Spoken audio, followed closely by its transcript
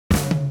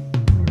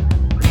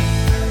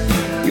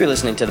You're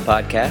listening to the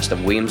podcast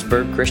of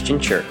Williamsburg Christian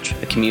Church,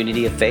 a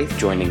community of faith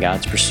joined in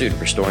God's pursuit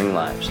of restoring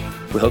lives.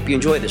 We hope you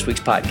enjoy this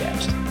week's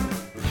podcast.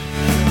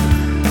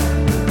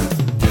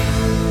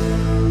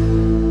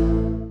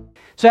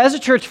 So as a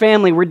church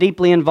family, we're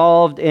deeply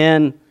involved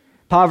in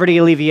poverty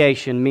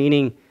alleviation,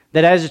 meaning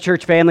that as a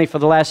church family for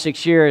the last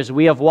 6 years,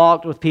 we have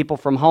walked with people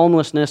from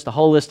homelessness to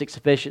holistic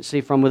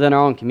sufficiency from within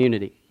our own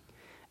community.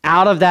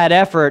 Out of that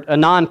effort, a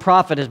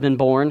nonprofit has been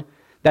born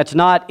that's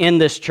not in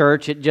this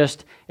church. It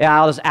just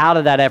is out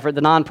of that effort.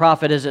 The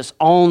nonprofit is its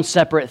own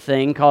separate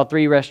thing called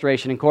Three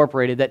Restoration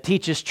Incorporated that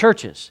teaches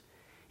churches,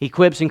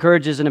 equips,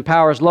 encourages, and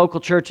empowers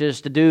local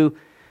churches to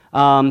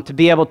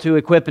be able to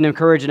equip and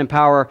encourage and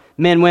empower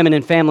men, women,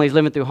 and families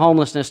living through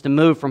homelessness to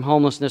move from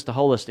homelessness to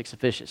holistic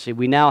sufficiency.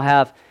 We now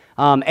have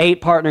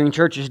 8 partnering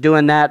churches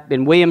doing that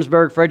in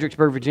Williamsburg,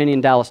 Fredericksburg, Virginia,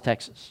 and Dallas,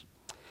 Texas.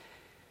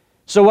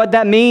 So what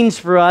that means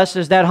for us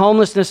is that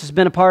homelessness has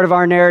been a part of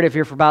our narrative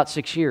here for about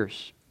 6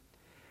 years.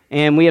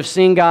 And we have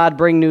seen God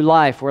bring new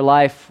life where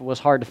life was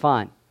hard to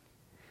find.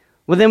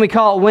 Well, then we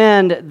caught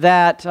wind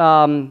that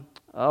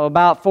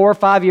about 4 or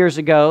 5 years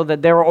ago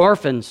that there were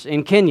orphans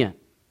in Kenya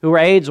who were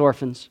AIDS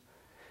orphans,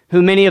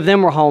 who many of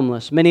them were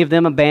homeless, many of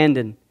them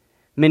abandoned.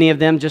 Many of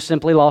them just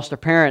simply lost their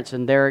parents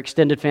and their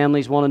extended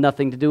families wanted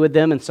nothing to do with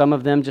them, and some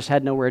of them just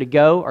had nowhere to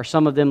go, or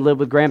some of them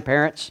lived with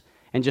grandparents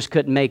and just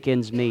couldn't make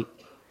ends meet.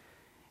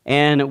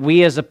 And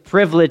we as a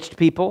privileged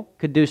people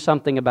could do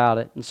something about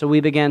it. And so we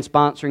began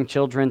sponsoring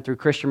children through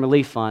Christian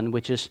Relief Fund,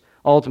 which is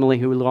ultimately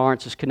who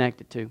Lawrence is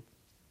connected to.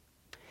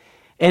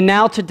 And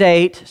now to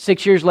date,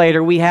 6 years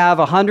later, we have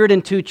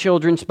 102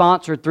 children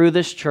sponsored through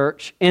this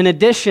church, in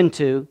addition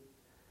to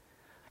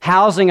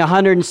housing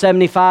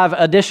 175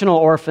 additional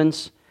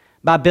orphans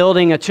by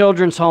building a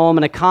children's home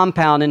and a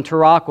compound in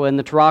Tarakwa, in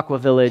the Tarakwa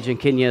village in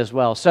Kenya as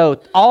well.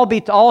 So all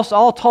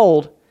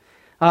told,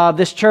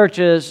 this church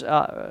is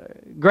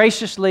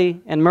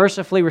graciously and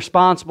mercifully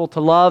responsible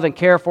to love and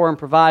care for and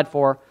provide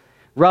for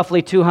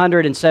roughly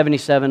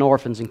 277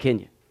 orphans in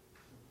Kenya.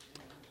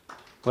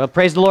 Well,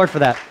 praise the Lord for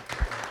that.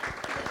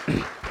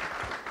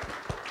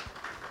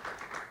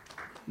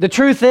 The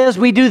truth is,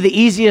 we do the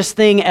easiest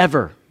thing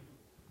ever.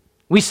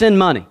 We send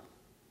money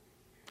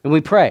and we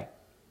pray.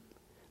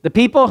 The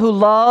people who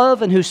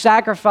love and who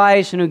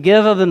sacrifice and who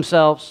give of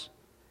themselves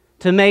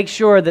to make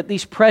sure that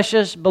these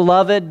precious,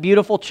 beloved,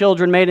 beautiful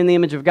children made in the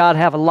image of God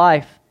have a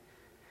life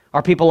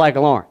are people like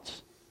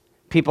Lawrence,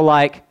 people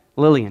like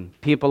Lillian,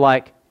 people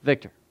like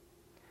Victor.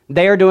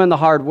 They are doing the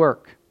hard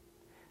work.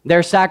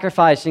 They're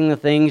sacrificing the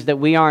things that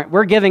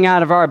we're giving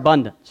out of our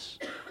abundance.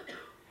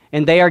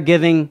 And they are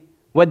giving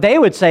what they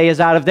would say is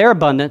out of their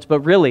abundance,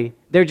 but really,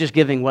 they're just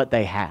giving what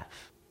they have.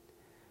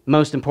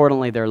 Most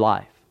importantly, their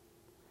life.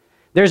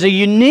 There's a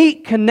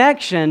unique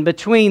connection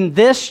between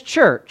this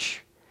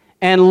church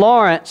and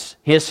Lawrence,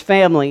 his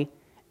family,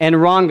 and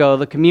Rongo,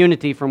 the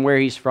community from where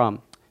he's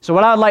from. So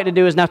what I'd like to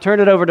do is now turn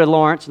it over to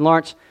Lawrence. And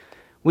Lawrence,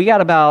 we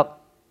got about,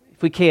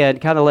 if we can,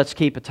 kind of let's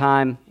keep a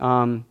time.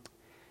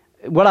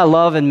 What I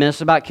love and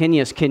miss about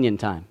Kenya is Kenyan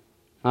time.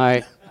 All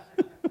right?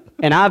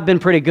 And I've been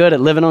pretty good at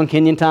living on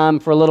Kenyan time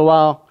for a little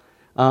while.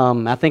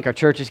 I think our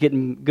church is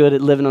getting good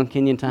at living on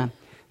Kenyan time.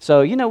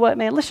 So you know what,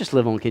 man? Let's just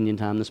live on Kenyan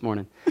time this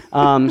morning.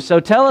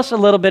 So tell us a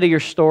little bit of your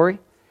story.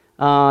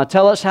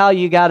 Tell us how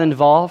you got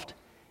involved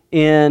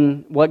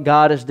in what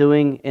God is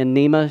doing in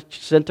Nema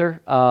Center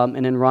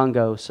and in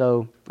Rongo.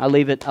 So I'll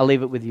leave it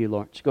with you,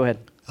 Lawrence. Go ahead.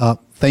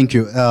 Thank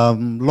you.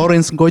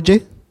 Lawrence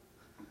Ngoje.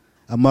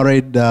 I'm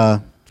married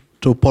to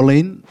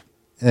Pauline,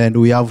 and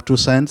we have 2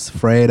 sons,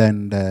 Fred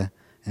and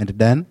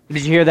Dan.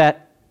 Did you hear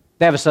that?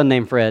 They have a son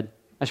named Fred.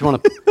 I just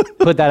want to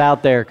put that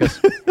out there because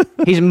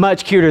he's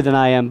much cuter than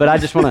I am. But I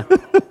just want to.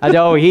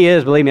 He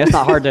is. Believe me, that's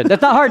not hard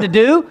to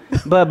do.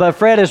 But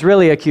Fred is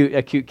really a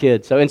cute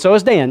kid. So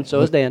is Dan.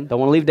 Don't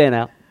want to leave Dan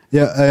out.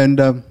 Yeah, and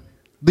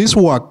this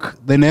work,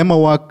 the NEMA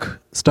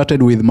work,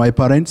 started with my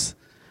parents,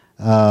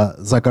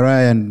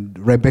 Zachariah and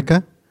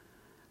Rebecca.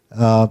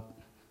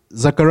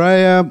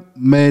 Zachariah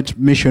met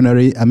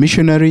a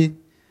missionary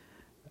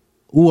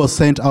who was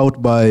sent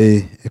out by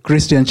a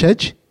Christian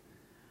church.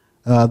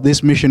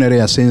 This missionary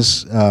has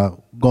since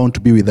gone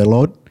to be with the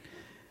Lord.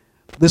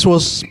 This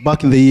was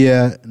back in the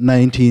year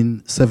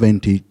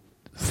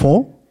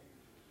 1974.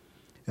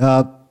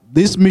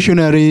 This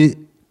missionary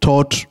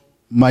taught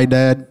my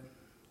dad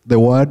the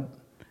Word,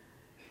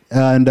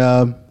 and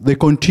they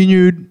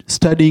continued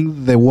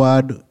studying the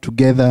Word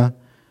together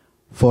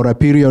for a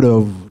period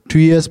of 2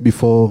 years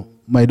before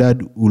my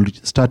dad would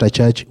start a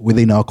church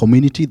within our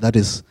community, that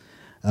is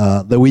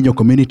the Winyo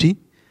community.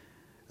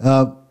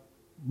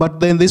 But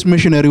then this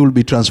missionary will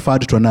be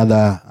transferred to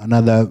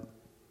another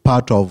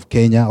part of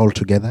Kenya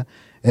altogether,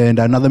 and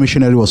another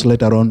missionary was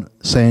later on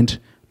sent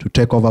to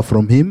take over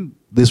from him.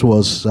 This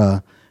was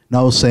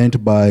now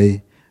sent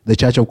by the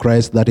Church of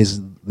Christ, that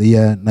is the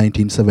year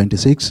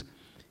 1976.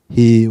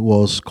 He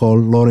was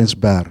called Lawrence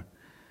Barr.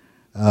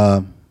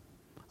 I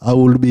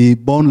will be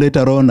born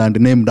later on and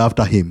named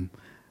after him.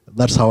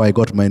 That's how I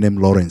got my name,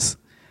 Lawrence.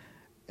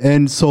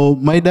 And so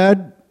my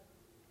dad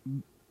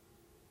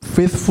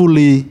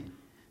faithfully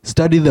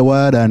studied the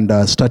Word and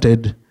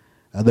started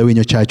the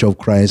Winyo Church of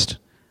Christ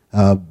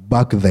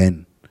back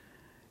then.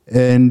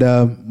 And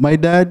my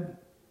dad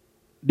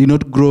did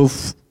not grow.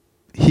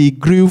 He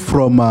grew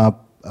from a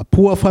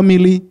poor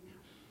family,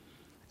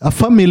 a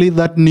family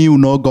that knew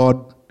no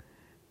God,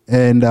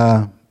 and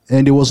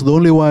he was the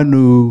only one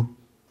who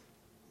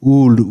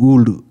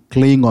would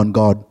cling on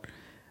God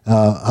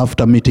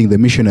after meeting the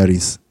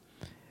missionaries.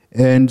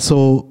 And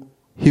so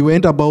he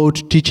went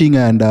about teaching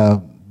and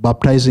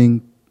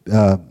baptizing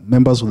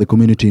members of the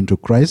community into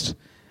Christ,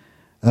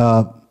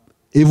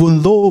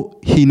 even though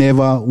he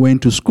never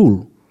went to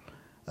school.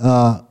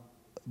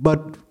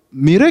 But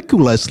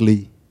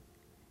miraculously,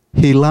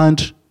 he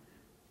learned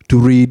to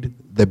read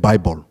the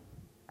Bible.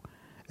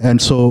 And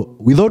so,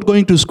 without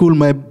going to school,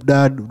 my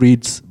dad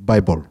reads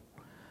Bible.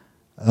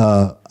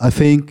 I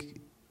think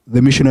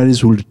the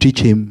missionaries will teach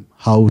him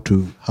how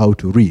to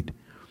read.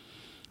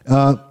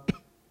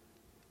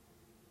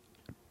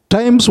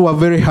 Times were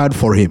very hard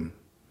for him.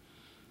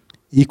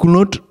 He could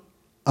not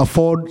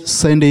afford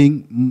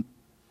sending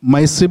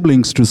my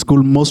siblings to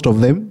school, most of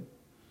them.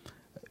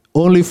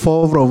 Only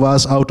 4 of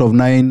us out of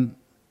 9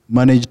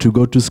 managed to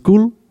go to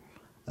school.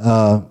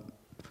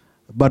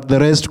 But the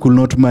rest could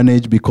not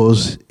manage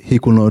because he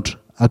could not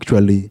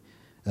actually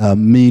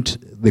meet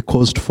the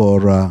cost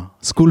for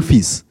school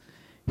fees.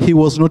 He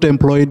was not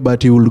employed,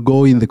 but he would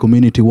go in the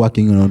community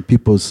working on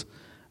people's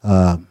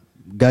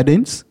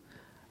gardens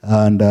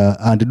and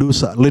do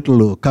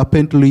little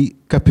carpentry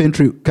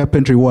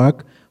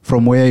work,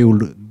 from where he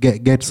would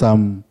get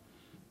some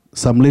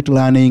little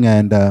earning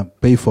and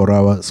pay for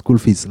our school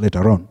fees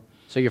later on.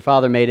 So your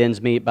father made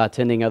ends meet by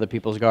tending other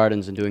people's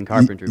gardens and doing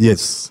carpentry work?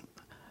 Yes.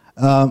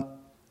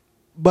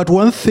 But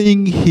one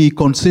thing he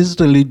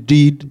consistently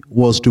did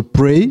was to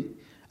pray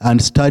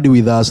and study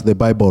with us the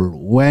Bible.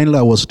 When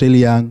I was still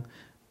young,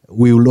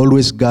 we would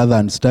always gather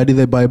and study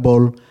the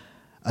Bible.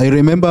 I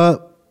remember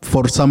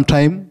for some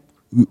time,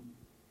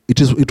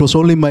 it was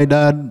only my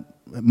dad,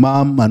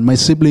 mom, and my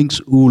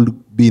siblings who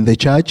would be in the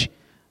church.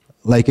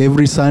 Like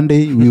every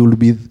Sunday, we would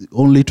be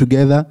only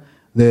together,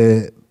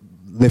 the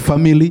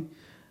family.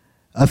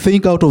 I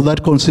think out of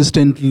that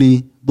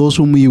consistently, those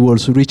whom he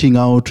was reaching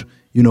out,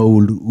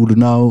 would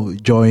now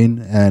join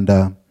and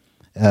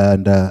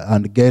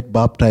get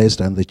baptized,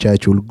 and the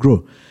church will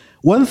grow.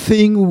 One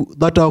thing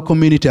that our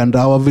community and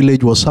our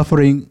village was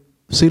suffering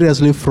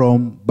seriously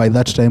from by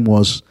that time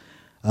was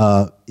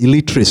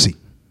illiteracy.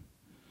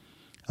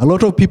 A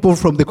lot of people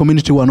from the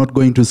community were not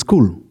going to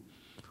school.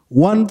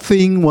 One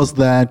thing was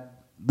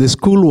that the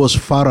school was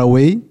far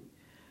away.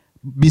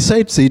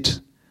 Besides it,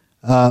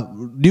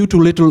 due to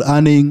little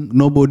earning,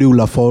 nobody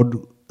will afford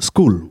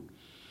school.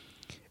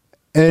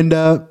 And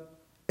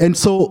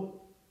so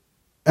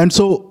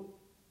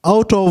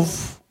out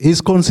of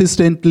his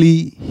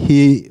consistently,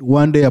 he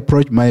one day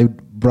approached my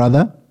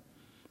brother,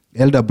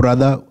 elder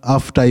brother,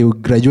 after he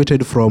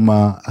graduated from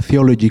a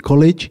theology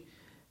college.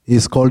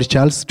 He's called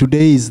Charles.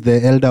 Today he's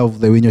the elder of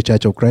the Winyo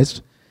Church of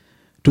Christ,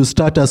 to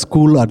start a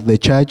school at the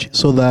church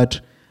so that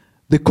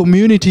the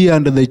community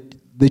and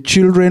the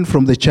children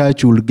from the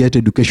church will get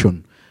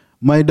education.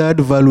 My dad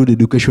valued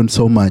education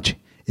so much,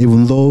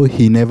 even though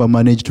he never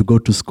managed to go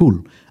to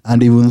school,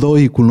 and even though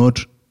he could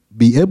not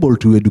be able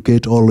to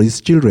educate all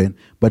his children,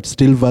 but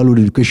still valued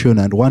education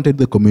and wanted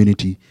the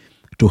community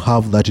to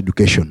have that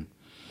education.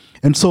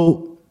 And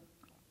so,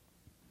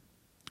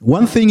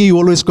 one thing he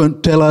always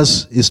can tell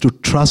us is to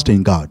trust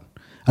in God.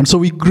 And so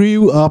we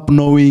grew up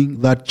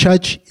knowing that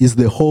church is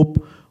the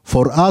hope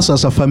for us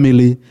as a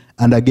family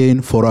and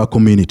again for our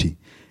community.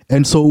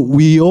 And so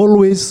we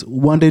always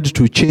wanted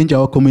to change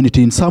our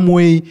community in some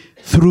way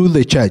through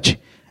the church.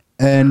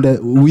 And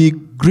we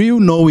grew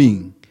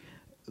knowing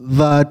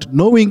that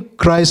knowing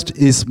Christ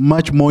is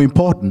much more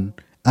important,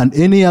 and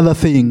any other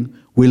thing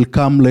will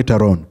come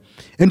later on.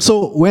 And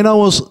so when I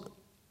was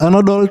an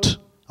adult,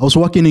 I was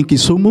working in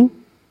Kisumu.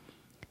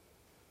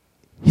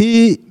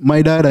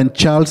 My dad and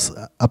Charles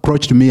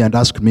approached me and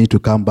asked me to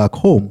come back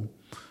home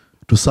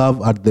to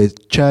serve at the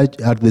church,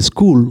 at the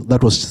school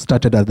that was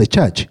started at the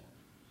church.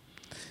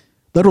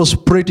 That was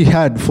pretty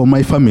hard for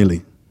my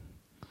family,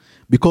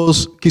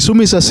 because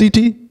Kisumu is a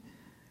city,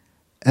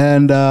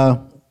 and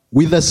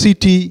with the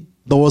city,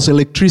 there was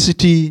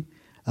electricity,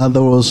 and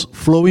there was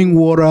flowing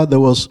water, there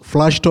was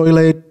flush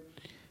toilet,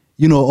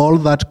 all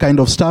that kind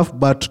of stuff.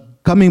 But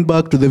coming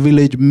back to the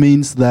village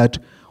means that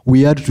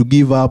we had to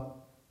give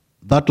up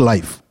that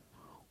life.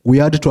 We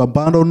had to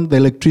abandon the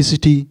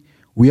electricity.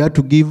 We had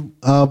to give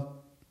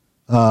up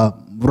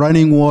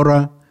running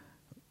water,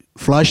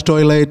 flush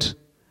toilet,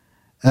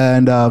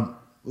 and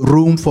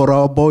room for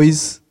our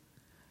boys.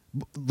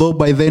 Though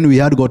by then we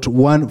had got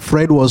one.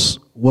 Fred was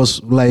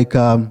like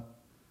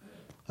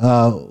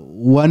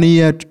 1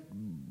 year,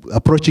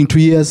 approaching 2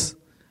 years.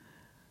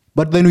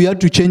 But then we had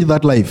to change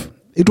that life.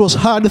 It was a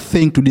hard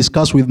thing to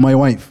discuss with my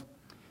wife.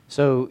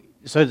 So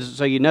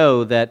you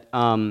know that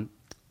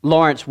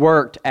Lawrence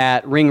worked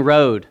at Ring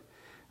Road,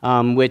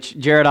 which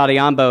Jared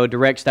Adiambo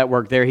directs that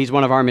work there. He's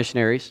one of our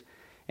missionaries.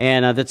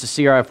 and that's a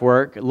CRF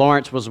work.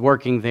 Lawrence was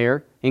working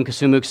there in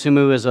Kisumu.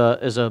 Kisumu is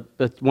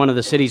one of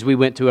the cities we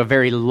went to, a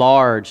very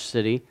large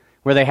city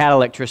where they had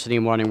electricity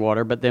and running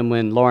water. But then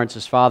when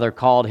Lawrence's father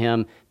called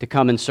him to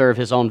come and serve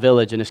his own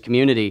village and his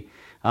community,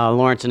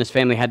 Lawrence and his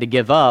family had to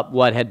give up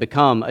what had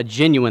become a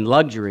genuine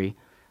luxury,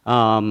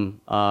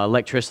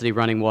 electricity,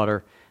 running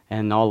water,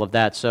 and all of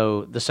that.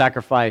 So the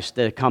sacrifice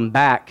to come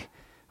back,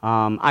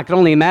 I could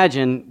only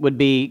imagine would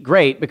be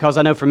great, because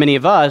I know for many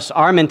of us,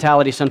 our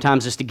mentality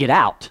sometimes is to get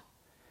out,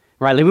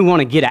 right? Like we want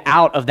to get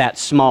out of that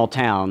small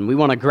town. We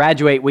want to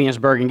graduate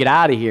Williamsburg and get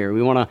out of here.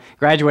 We want to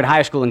graduate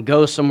high school and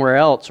go somewhere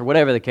else, or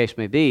whatever the case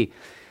may be.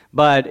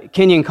 But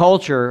Kenyan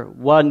culture,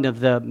 one of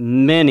the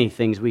many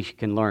things we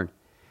can learn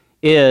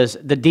is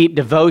the deep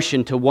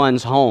devotion to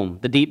one's home,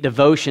 the deep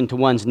devotion to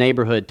one's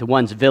neighborhood, to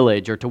one's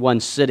village, or to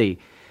one's city.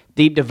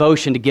 Deep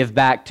devotion to give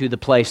back to the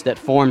place that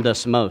formed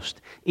us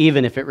most,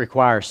 even if it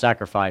requires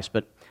sacrifice.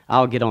 But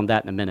I'll get on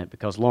that in a minute,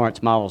 because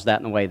Lawrence models that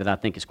in a way that I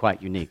think is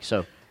quite unique.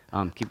 So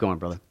keep going,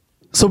 brother.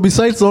 So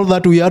besides all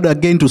that, we had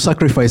again to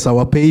sacrifice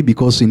our pay,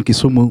 because in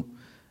Kisumu,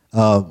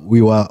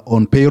 we were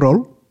on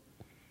payroll.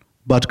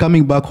 But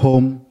coming back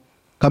home,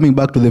 coming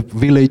back to the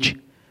village,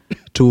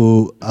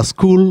 to a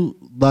school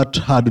that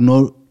had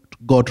not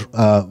got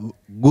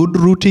good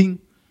routing,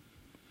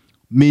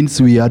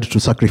 means we had to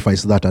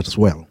sacrifice that as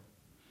well.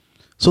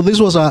 So this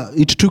was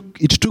it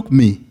took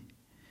me,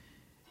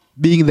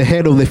 being the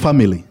head of the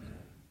family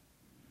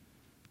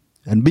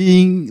and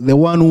being the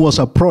one who was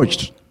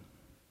approached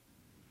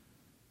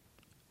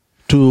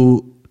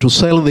to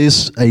sell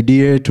this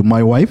idea to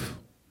my wife,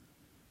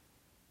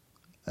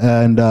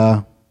 and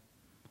it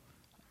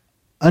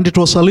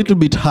was a little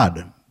bit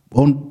hard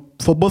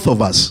for both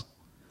of us.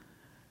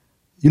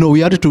 You know, we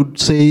had to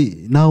say,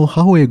 now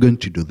how are we going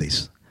to do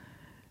this?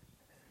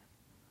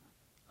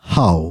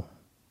 How?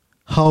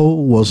 How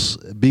was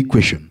a big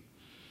question.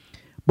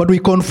 But we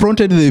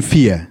confronted the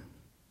fear.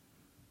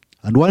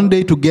 And one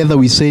day together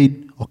we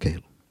said, okay,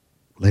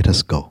 let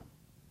us go.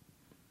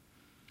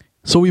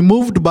 So we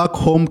moved back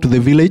home to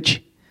the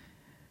village,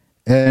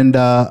 and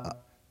I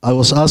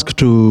was asked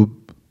to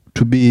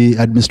be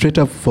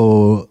administrator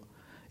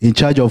in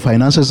charge of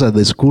finances at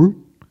the school,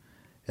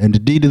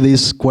 and did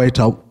this quite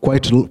a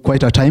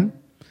time.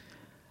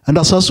 And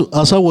as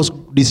I was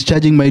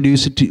discharging my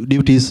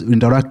duties,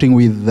 interacting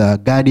with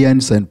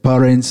guardians and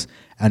parents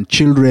and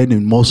children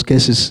in most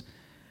cases,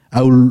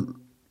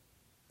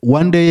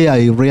 one day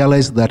I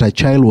realized that a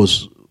child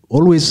was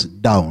always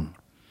down.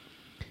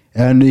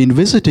 And in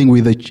visiting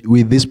with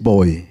this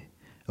boy,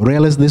 I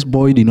realized this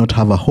boy did not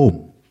have a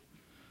home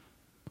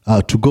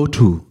to go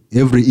to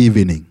every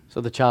evening. So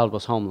the child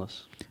was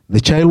homeless. The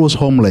child was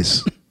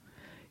homeless.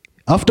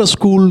 After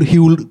school, he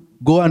would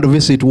go and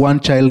visit one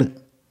child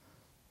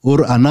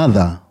or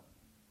another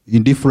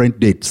in different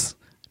days.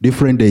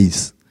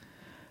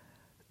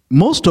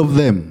 Most of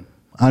them,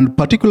 and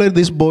particularly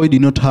this boy,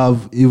 did not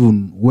have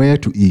even where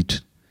to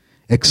eat,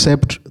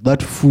 except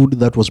that food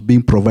that was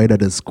being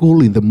provided at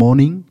school in the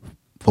morning,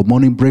 for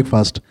morning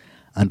breakfast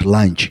and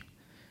lunch.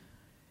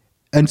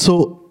 And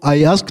so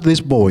I asked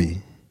this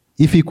boy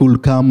if he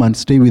could come and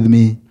stay with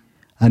me,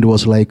 and he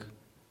was like,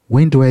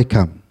 when do I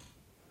come?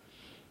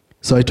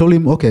 So I told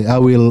him, okay, I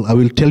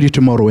will tell you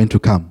tomorrow when to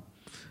come.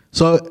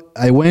 So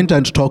I went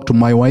and talked to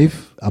my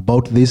wife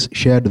about this,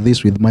 shared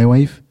this with my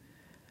wife,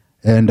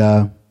 and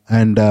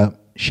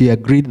she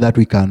agreed that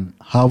we can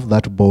have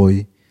that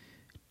boy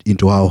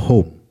into our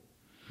home.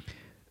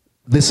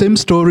 The same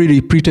story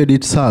repeated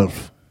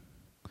itself.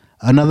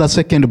 Another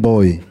second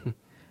boy,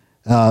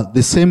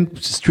 the same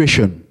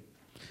situation.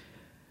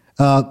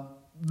 Our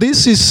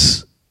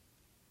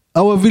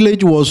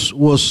village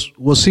was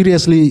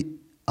seriously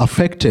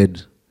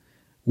affected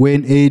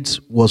when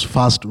AIDS was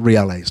first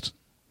realized.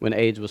 When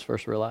AIDS was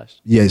first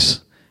realized?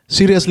 Yes,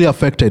 seriously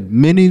affected.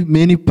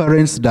 Many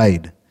parents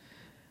died,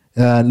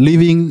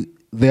 leaving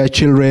their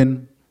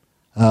children,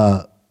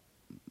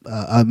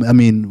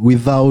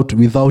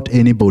 without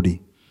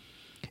anybody.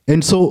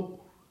 And so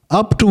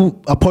up to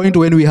a point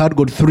when we had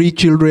got 3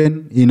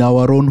 children in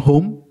our own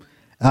home,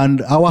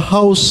 and our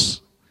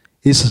house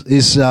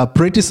is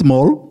pretty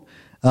small.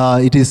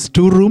 It is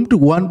 2-roomed,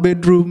 1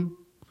 bedroom,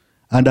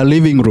 and a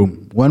living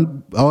room.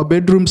 Our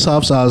bedroom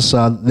serves as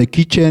the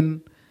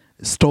kitchen,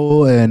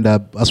 store, and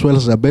as well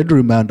as a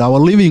bedroom, and our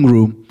living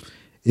room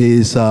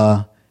is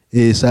a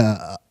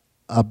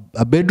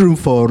bedroom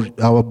for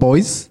our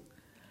boys,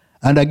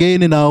 and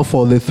again now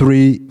for the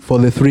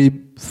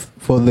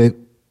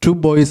 2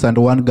 boys and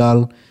 1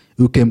 girl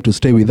who came to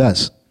stay with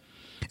us.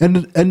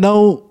 And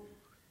now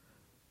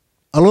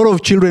a lot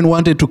of children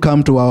wanted to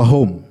come to our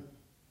home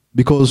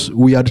because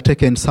we had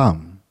taken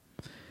some,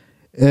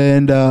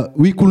 and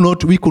we could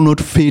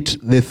not fit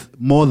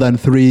more than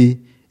 3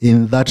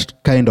 in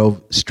that kind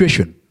of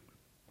situation.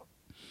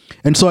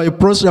 And so I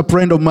approached a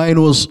friend of mine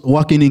who was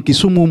working in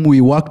Kisumu.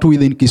 We worked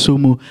with in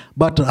Kisumu,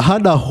 but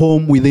had a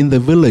home within the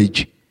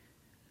village.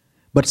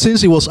 But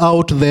since he was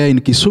out there in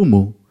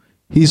Kisumu,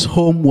 his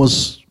home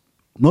was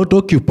not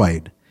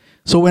occupied.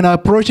 So when I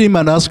approached him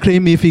and asked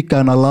him if he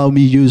can allow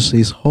me use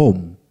his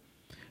home,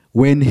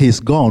 when he's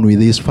gone with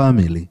his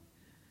family,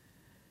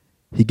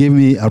 he gave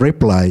me a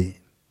reply,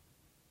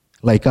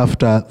 like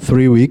after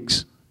 3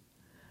 weeks,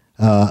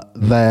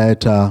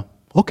 that,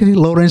 okay,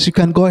 Lawrence, you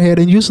can go ahead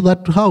and use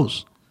that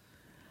house.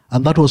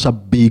 And that was a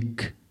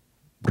big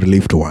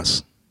relief to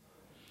us.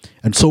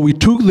 And so we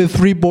took the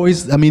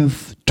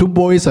 2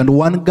 boys and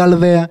 1 girl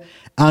there,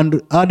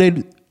 and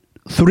added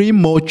 3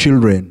 more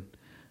children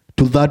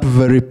to that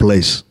very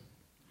place.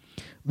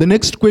 The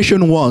next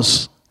question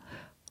was,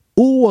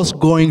 who was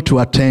going to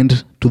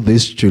attend to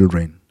these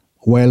children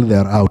while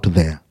they're out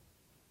there?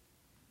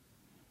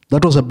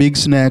 That was a big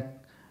snack,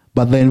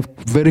 but then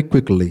very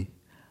quickly,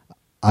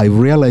 I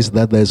realized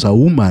that there's a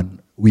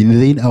woman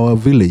within our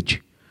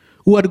village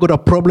who had got a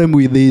problem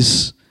with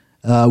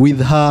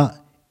with her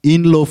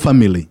in-law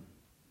family.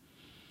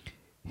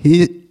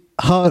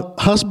 Her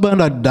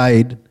husband had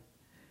died,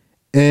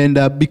 and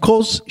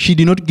because she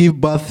did not give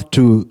birth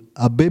to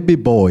a baby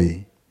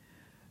boy,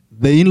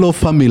 the in-law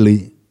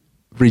family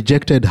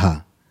rejected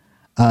her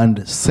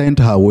and sent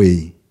her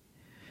away.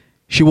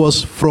 She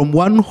was from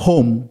one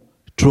home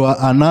to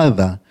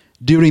another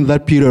during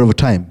that period of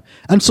time.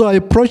 And so I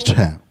approached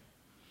her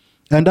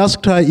and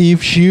asked her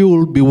if she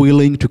would be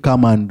willing to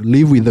come and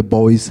live with the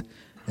boys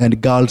and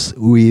girls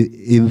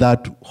in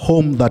that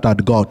home that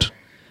I'd got.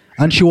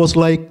 And she was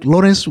like,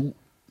 Lawrence,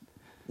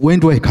 when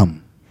do I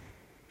come?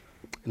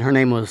 And her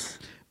name was?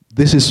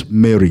 This is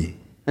Mary.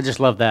 I just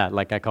love that.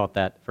 Like I caught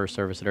that first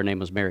service that her name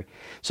was Mary.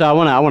 So I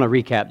want to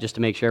recap just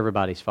to make sure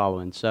everybody's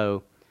following.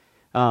 So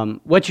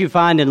what you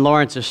find in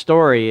Lawrence's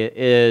story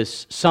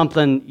is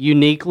something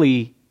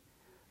uniquely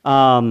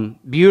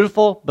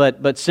beautiful,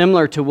 but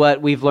similar to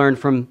what we've learned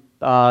from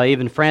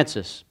even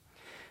Francis.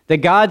 That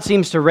God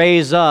seems to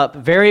raise up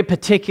very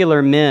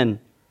particular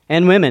men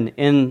and women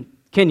in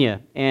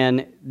Kenya.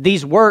 And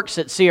these works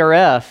at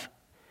CRF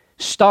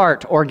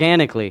start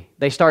organically.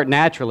 They start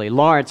naturally.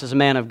 Lawrence, as a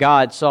man of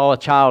God, saw a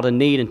child in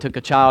need and took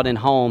a child in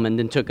home, and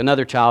then took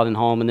another child in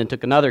home, and then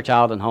took another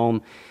child in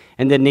home,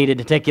 and then needed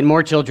to take in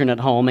more children at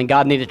home, and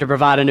God needed to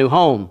provide a new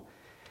home.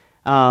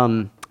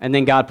 And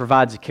then God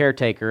provides a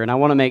caretaker. And I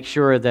want to make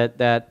sure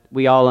that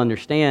we all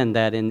understand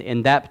that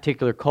in that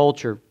particular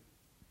culture,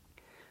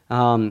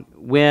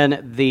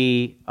 when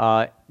the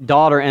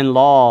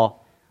daughter-in-law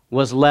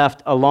was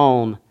left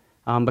alone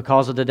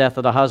because of the death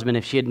of the husband,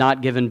 if she had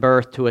not given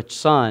birth to a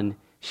son,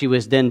 she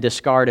was then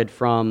discarded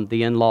from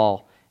the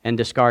in-law and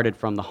discarded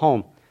from the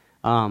home.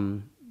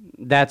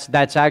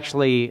 That's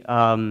actually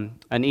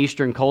an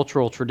Eastern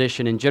cultural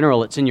tradition in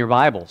general. It's in your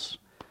Bibles.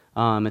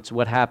 It's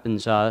what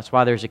happens. That's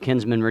why there's a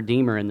kinsman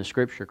redeemer in the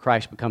Scripture.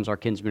 Christ becomes our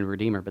kinsman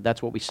redeemer. But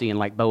that's what we see in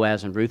like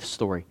Boaz and Ruth's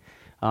story,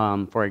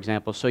 for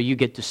example. So you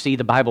get to see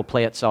the Bible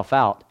play itself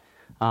out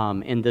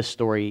in this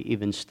story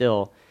even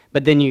still.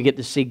 But then you get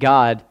to see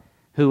God,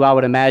 who I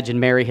would imagine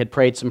Mary had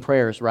prayed some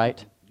prayers,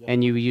 right?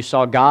 And you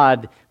saw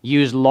God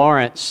use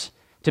Lawrence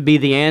to be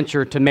the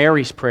answer to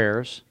Mary's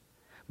prayers,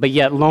 but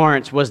yet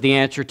Lawrence was the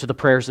answer to the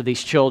prayers of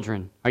these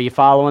children. Are you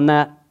following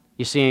that?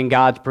 You're seeing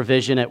God's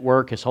provision at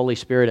work, His Holy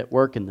Spirit at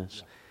work in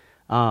this.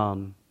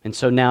 And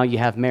so now you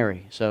have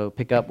Mary. So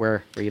pick up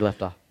where you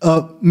left off.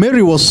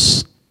 Mary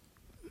was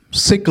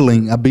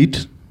sickling a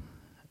bit.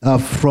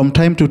 From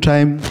time to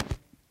time,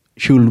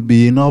 she will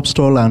be in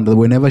hospital, and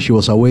whenever she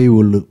was away,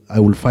 I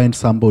will find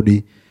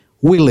somebody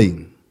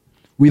willing,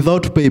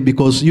 without pay,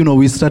 because,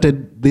 we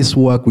started this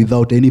work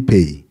without any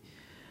pay.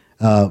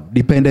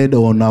 Depended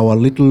on our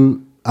little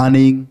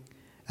earning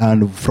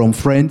and from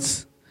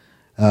friends,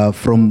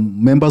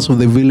 from members of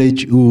the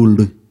village who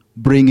would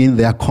bring in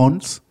their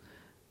corns,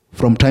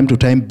 from time to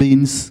time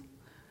beans,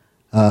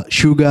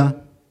 sugar,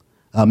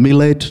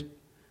 millet,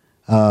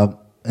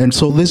 and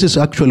so this is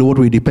actually what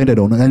we depended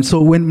on. And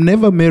so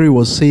whenever Mary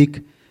was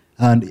sick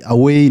and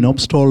away in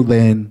hospital,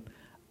 then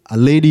a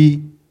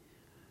lady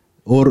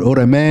or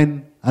a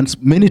man,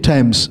 and many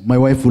times my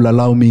wife will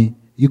allow me,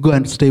 you go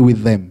and stay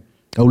with them.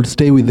 I will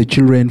stay with the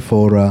children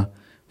for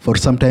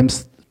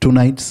sometimes 2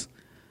 nights,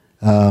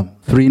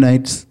 3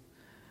 nights.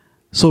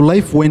 So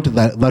life went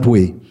that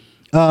way.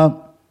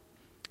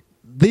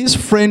 This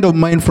friend of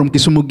mine from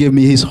Kisumu gave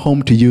me his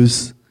home to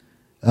use.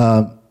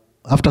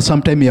 After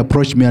some time, he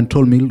approached me and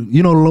told me,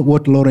 you know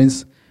what,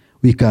 Lawrence,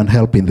 we can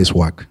help in this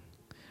work.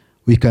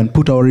 We can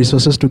put our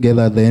resources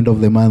together at the end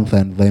of the month,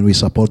 and then we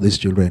support these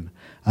children.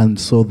 And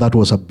so that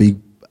was a big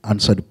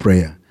answered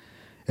prayer.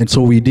 And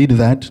so we did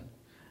that.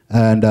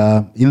 And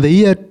in the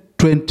year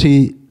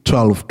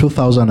 2012,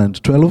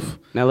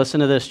 Now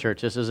listen to this,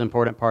 church. This is an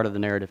important part of the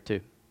narrative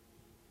too.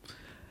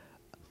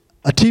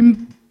 A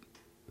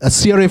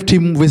CRF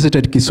team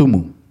visited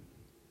Kisumu.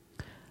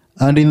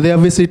 And in their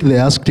visit, they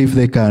asked if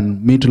they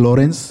can meet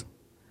Lawrence,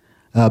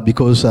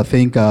 because I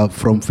think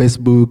from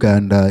Facebook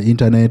and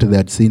internet, they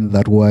had seen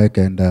that work,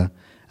 and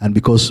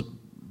because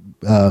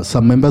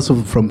some members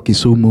from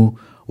Kisumu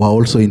were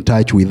also in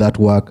touch with that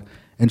work.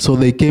 And so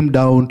they came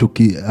down to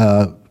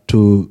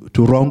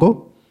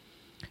Rongo.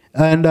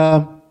 And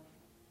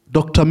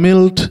Dr.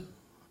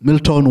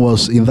 Milton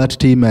was in that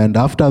team, and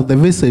after the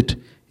visit,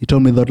 he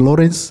told me that,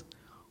 Lawrence,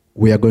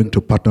 we are going to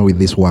partner with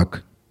this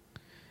work.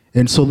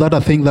 And so that, I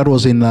think that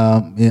was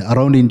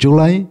around in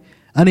July.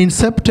 And in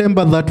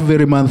September that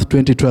very month,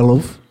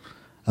 2012,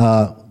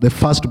 the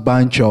first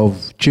bunch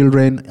of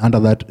children under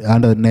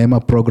the NEMA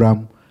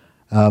program,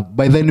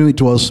 by then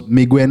it was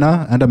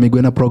Migwena, under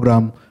Migwena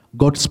program,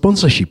 got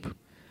sponsorship.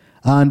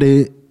 And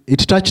it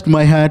touched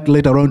my heart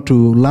later on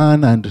to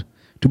learn and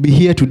to be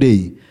here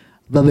today,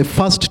 that the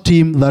first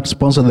team that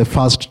sponsored the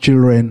first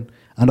children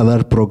under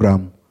that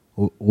program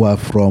were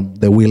from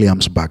the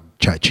Williamsburg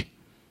Church.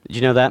 Did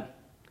you know that?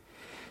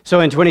 So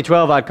in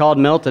 2012, I called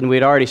Milton. We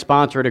had already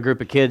sponsored a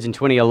group of kids in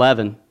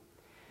 2011.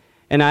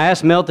 And I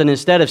asked Milton,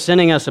 instead of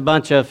sending us a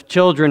bunch of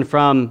children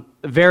from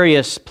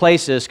various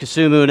places,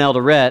 Kisumu and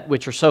Eldoret,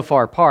 which are so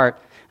far apart,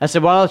 I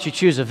said, why don't you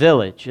choose a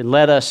village and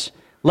let us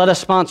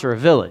sponsor a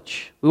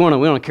village. We want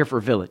to care for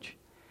a village.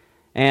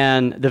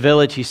 And the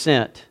village he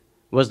sent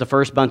was the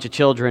first bunch of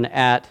children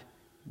at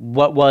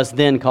what was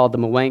then called the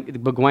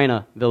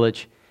Migwena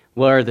village,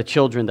 where the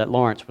children that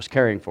Lawrence was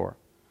caring for.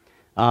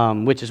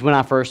 Which is when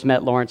I first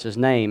met Lawrence's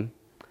name,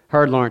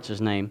 heard Lawrence's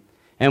name.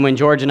 And when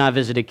George and I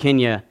visited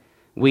Kenya,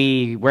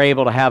 we were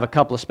able to have a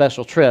couple of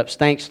special trips,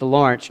 thanks to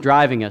Lawrence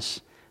driving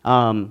us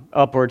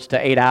upwards to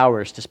 8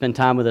 hours to spend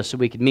time with us so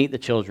we could meet the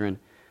children.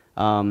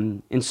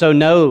 And so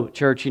no,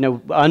 church,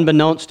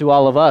 unbeknownst to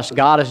all of us,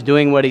 God is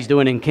doing what he's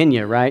doing in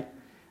Kenya, right?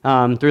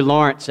 Through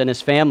Lawrence and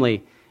his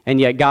family. And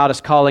yet God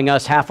is calling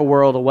us half a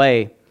world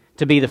away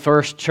to be the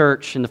first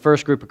church and the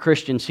first group of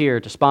Christians here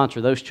to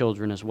sponsor those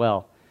children as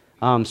well.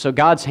 So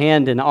God's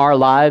hand in our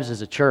lives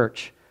as a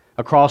church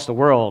across the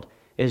world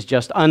is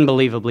just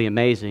unbelievably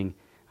amazing,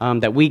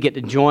 that we get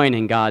to join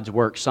in God's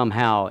work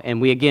somehow. And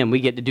we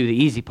get to do the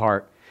easy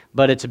part,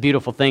 but it's a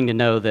beautiful thing to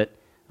know that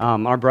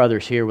our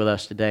brother's here with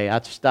us today.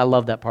 I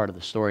love that part of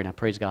the story, and I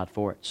praise God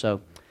for it.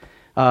 So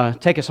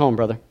take us home,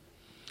 brother.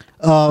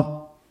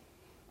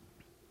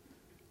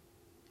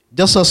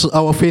 Just as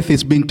our faith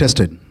is being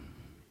tested,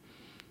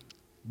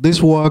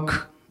 this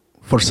work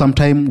for some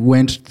time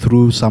went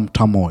through some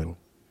turmoil.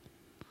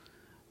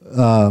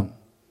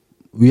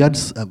 We had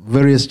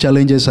various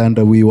challenges, and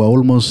we were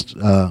almost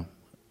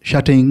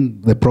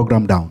shutting the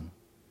program down.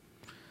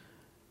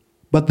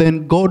 But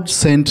then God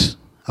sent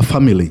a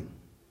family,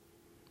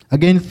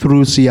 again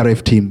through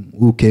CRF team,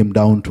 who came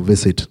down to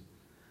visit.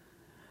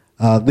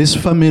 This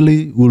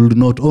family will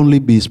not only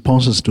be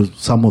sponsors to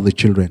some of the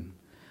children,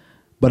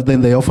 but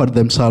then they offered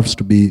themselves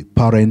to be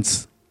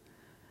parents,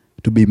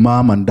 to be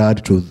mom and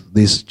dad to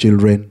these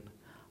children.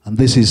 And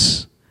this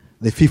is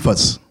the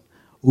FIFAs,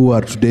 who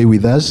are today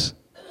with us,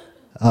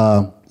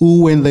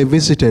 who when they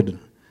visited,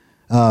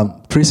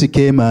 Tracy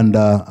came and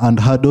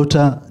her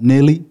daughter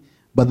Nelly,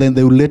 but then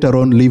they will later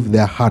on leave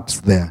their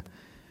hearts there.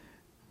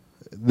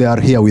 They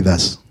are here with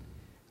us.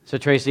 So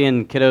Tracy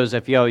and kiddos,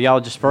 if y'all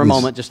just for a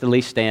moment, just at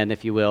least stand,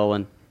 if you will,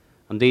 and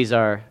these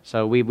are,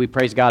 so we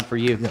praise God for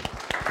you. Yeah.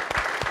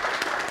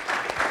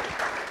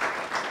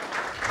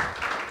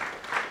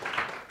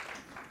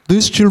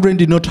 These children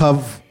did not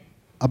have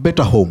a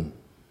better home.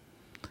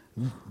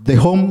 The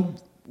home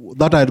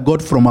that I had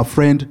got from a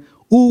friend,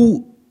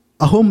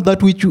 a home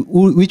that which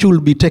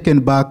will be taken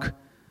back,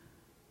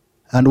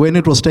 and when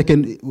it was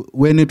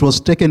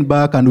taken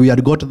back, and we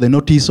had got the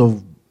notice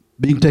of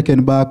being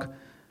taken back,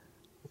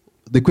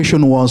 the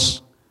question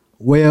was,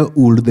 where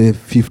would the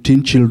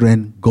 15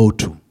 children go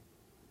to?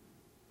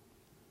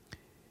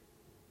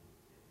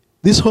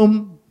 This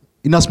home,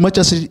 in as much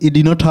as it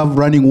did not have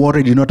running water,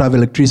 it did not have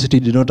electricity,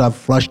 it did not have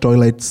flush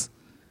toilets,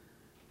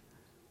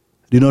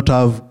 did not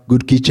have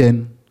good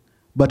kitchen,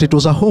 but it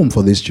was a home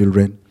for these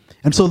children.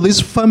 And so this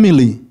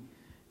family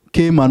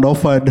came and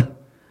offered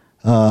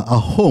a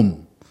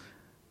home,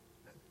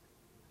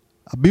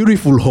 a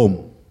beautiful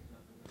home.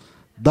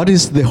 That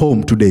is the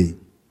home today.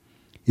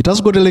 It has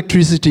got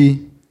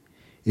electricity,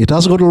 it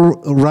has got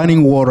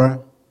running water,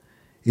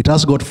 it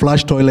has got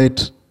flush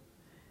toilet,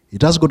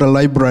 it has got a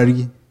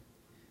library,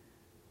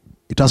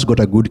 it has got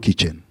a good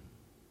kitchen.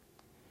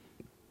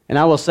 And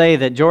I will say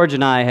that George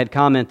and I had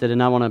commented,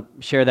 and I want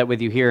to share that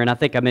with you here, and I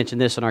think I mentioned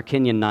this on our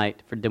Kenyan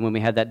night when we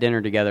had that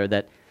dinner together,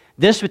 that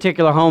this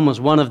particular home was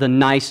one of the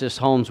nicest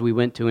homes we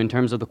went to in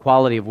terms of the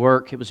quality of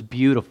work. It was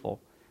beautiful.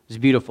 It was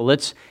beautiful.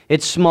 It's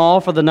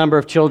small for the number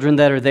of children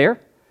that are there.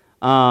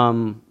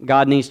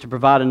 God needs to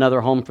provide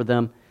another home for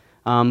them,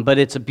 but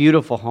it's a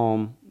beautiful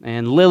home.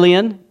 And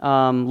Lillian,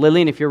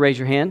 if you'll raise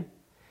your hand,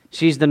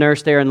 she's the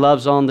nurse there and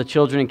loves on the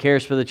children and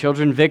cares for the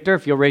children. Victor,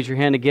 if you'll raise your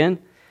hand again.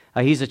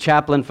 He's a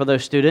chaplain for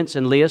those students.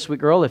 And Leah, sweet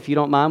girl, if you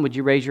don't mind, would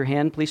you raise your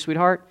hand, please,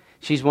 sweetheart?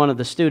 She's one of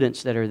the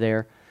students that are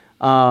there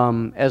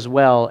as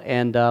well.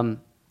 And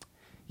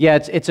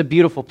it's a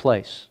beautiful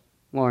place,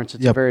 Lawrence.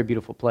 It's a very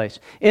beautiful place.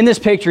 In this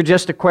picture,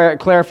 just to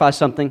clarify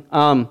something,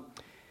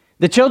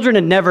 the children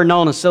had never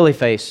known a silly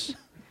face.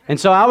 And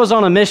so I was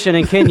on a mission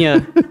in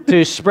Kenya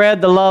to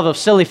spread the love of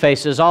silly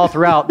faces all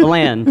throughout the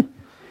land.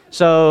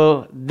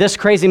 So this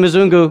crazy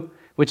Mzungu,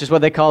 which is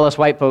what they call us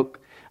white folk,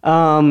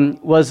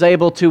 was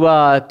able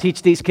to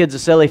teach these kids a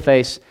silly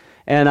face.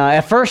 And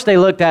at first they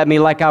looked at me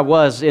like I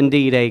was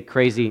indeed a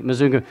crazy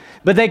Mzungu.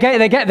 But they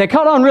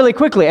caught on really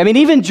quickly. I mean,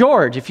 even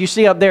George, if you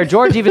see up there,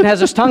 George even has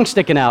his tongue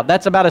sticking out.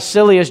 That's about as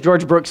silly as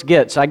George Brooks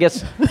gets. I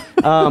guess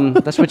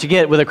that's what you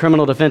get with a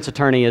criminal defense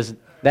attorney is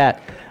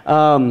that.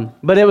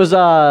 But it was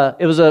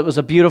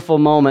a beautiful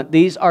moment.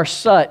 These are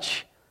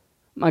such,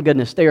 my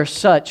goodness, they are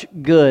such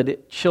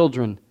good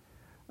children.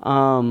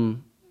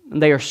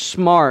 They are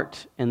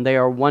smart and they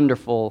are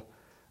wonderful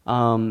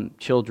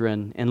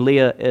children, and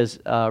Leah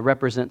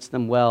represents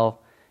them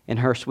well in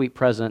her sweet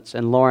presence,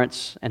 and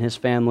Lawrence and his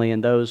family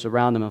and those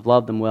around him have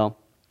loved them well.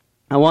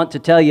 I want to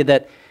tell you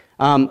that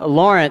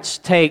Lawrence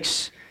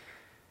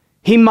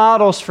he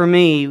models for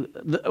me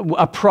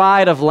a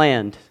pride of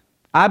land.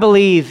 I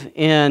believe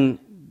in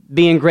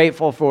being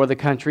grateful for the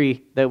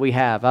country that we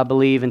have. I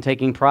believe in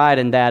taking pride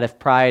in that if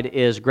pride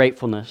is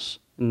gratefulness,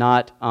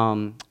 not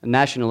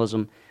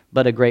nationalism,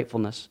 but a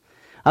gratefulness.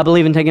 I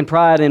believe in taking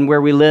pride in where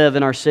we live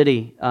in our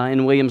city,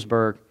 in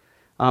Williamsburg.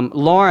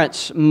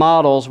 Lawrence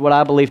models what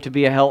I believe to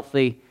be a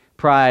healthy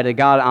pride, a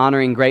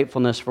God-honoring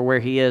gratefulness for where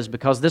he is,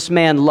 because this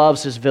man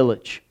loves his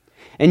village.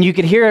 And you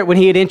could hear it when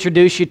he had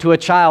introduced you to a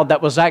child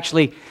that was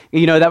actually,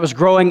 that was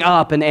growing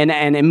up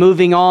and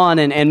moving on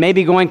and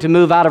maybe going to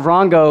move out of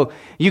Rongo.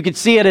 You could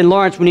see it in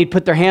Lawrence when he'd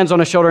put their hands on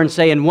his shoulder and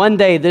say, and one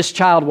day this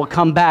child will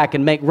come back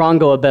and make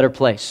Rongo a better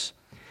place.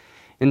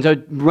 And so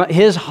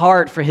his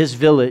heart for his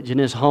village and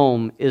his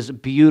home is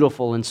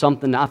beautiful and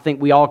something I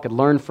think we all could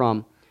learn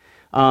from,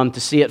 to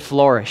see it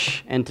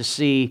flourish and to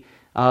see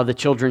the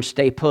children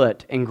stay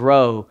put and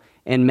grow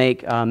and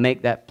make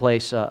that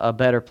place a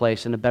better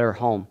place and a better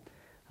home.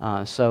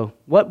 So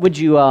what would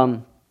you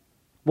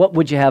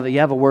have? You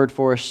have a word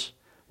for us,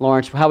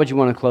 Lawrence? How would you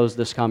want to close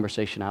this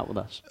conversation out with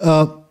us?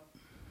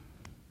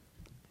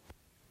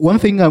 One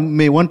thing I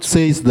may want to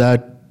say is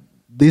that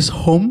this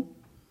home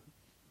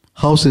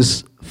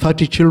houses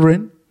 30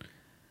 children,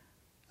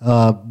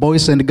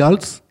 boys and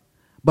girls,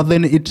 but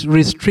then it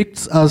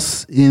restricts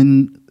us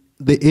in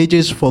the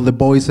ages for the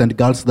boys and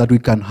girls that we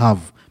can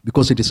have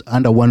because it is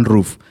under one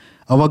roof.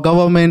 Our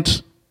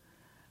government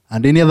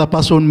and any other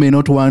person may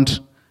not want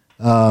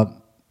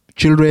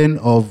children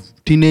of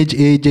teenage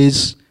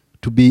ages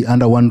to be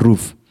under one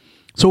roof.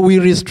 So we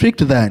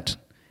restrict that.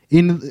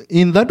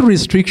 In that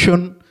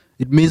restriction,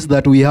 it means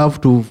that we have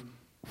to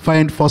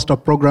find foster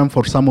program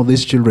for some of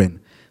these children.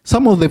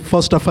 Some of the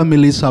foster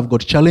families have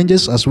got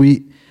challenges,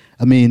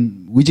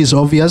 which is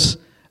obvious,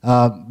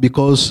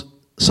 because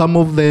some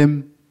of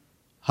them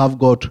have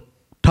got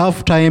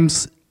tough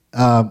times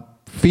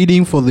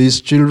feeding for these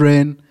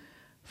children,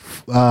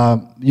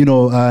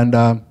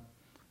 and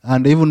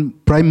even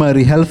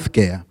primary health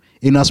care,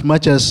 in as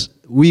much as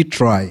we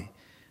try.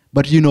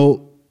 But,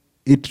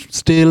 it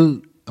still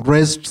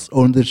rests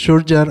on the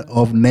shoulder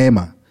of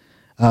NEMA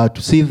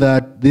to see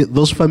that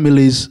those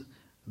families,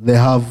 they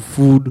have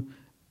food,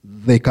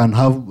 they can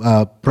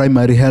have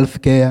primary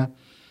health care.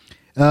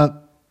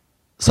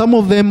 Some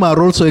of them are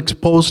also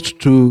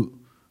exposed to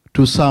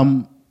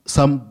some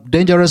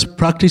dangerous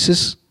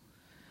practices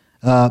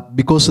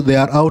because they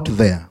are out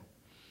there.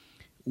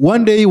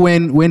 One day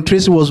when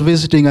Tracy was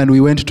visiting and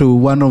we went to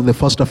one of the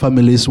foster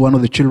families, one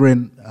of the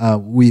children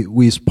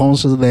we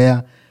sponsored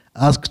there,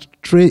 asked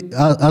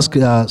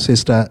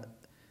Sister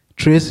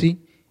Tracy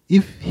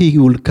if he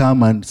will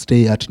come and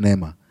stay at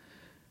NEMA.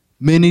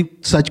 Many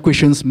such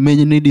questions,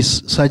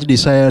 such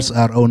desires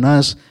are on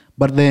us,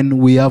 but then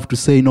we have to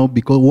say no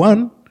because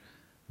one,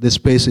 the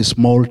space is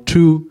small.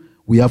 Two,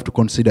 we have to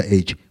consider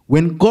age.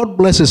 When God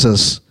blesses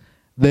us,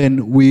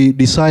 then we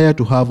desire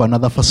to have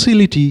another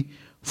facility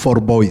for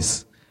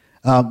boys.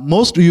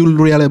 You'll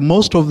realize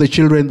most of the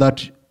children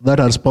that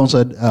are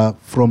sponsored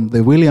from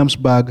the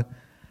Williamsburg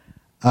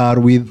are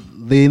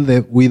with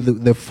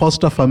the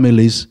foster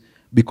families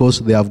because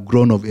they have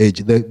grown of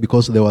age,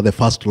 because they were the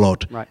first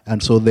lot. Right.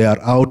 And so they are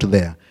out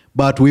there.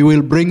 But we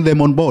will bring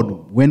them on board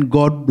when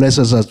God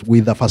blesses us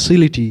with a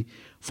facility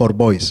for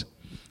boys.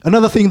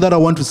 Another thing that I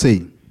want to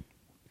say,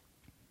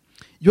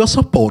 your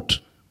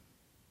support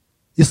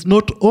is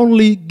not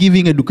only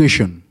giving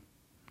education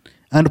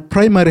and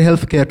primary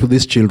health care to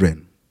these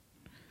children,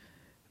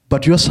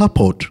 but your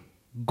support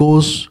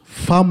goes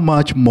far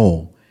much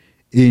more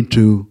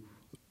into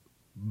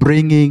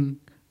bringing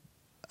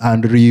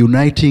and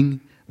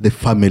reuniting the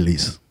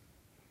families,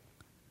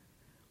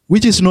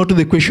 which is not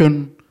the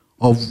question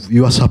of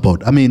your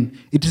support.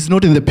 It is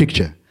not in the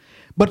picture.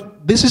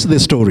 But this is the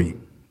story,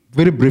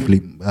 very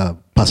briefly,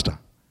 Pastor.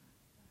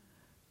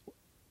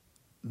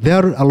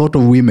 There are a lot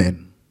of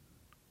women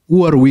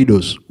who are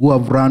widows who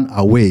have run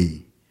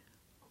away,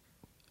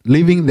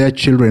 leaving their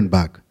children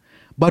back.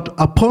 But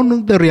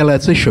upon the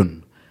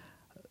realization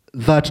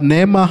that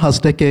NEMA has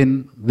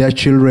taken their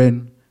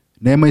children,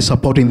 NEMA is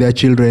supporting their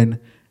children,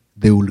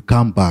 they will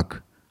come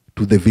back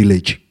to the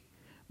village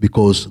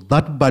because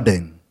that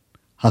burden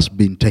has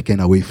been taken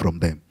away from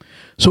them.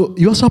 So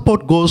your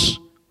support goes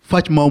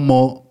much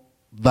more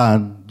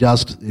than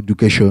just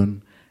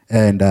education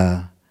and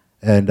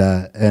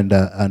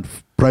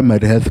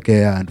primary health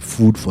care and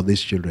food for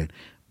these children,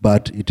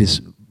 but it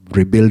is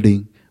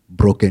rebuilding,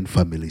 broken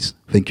families.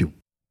 Thank you.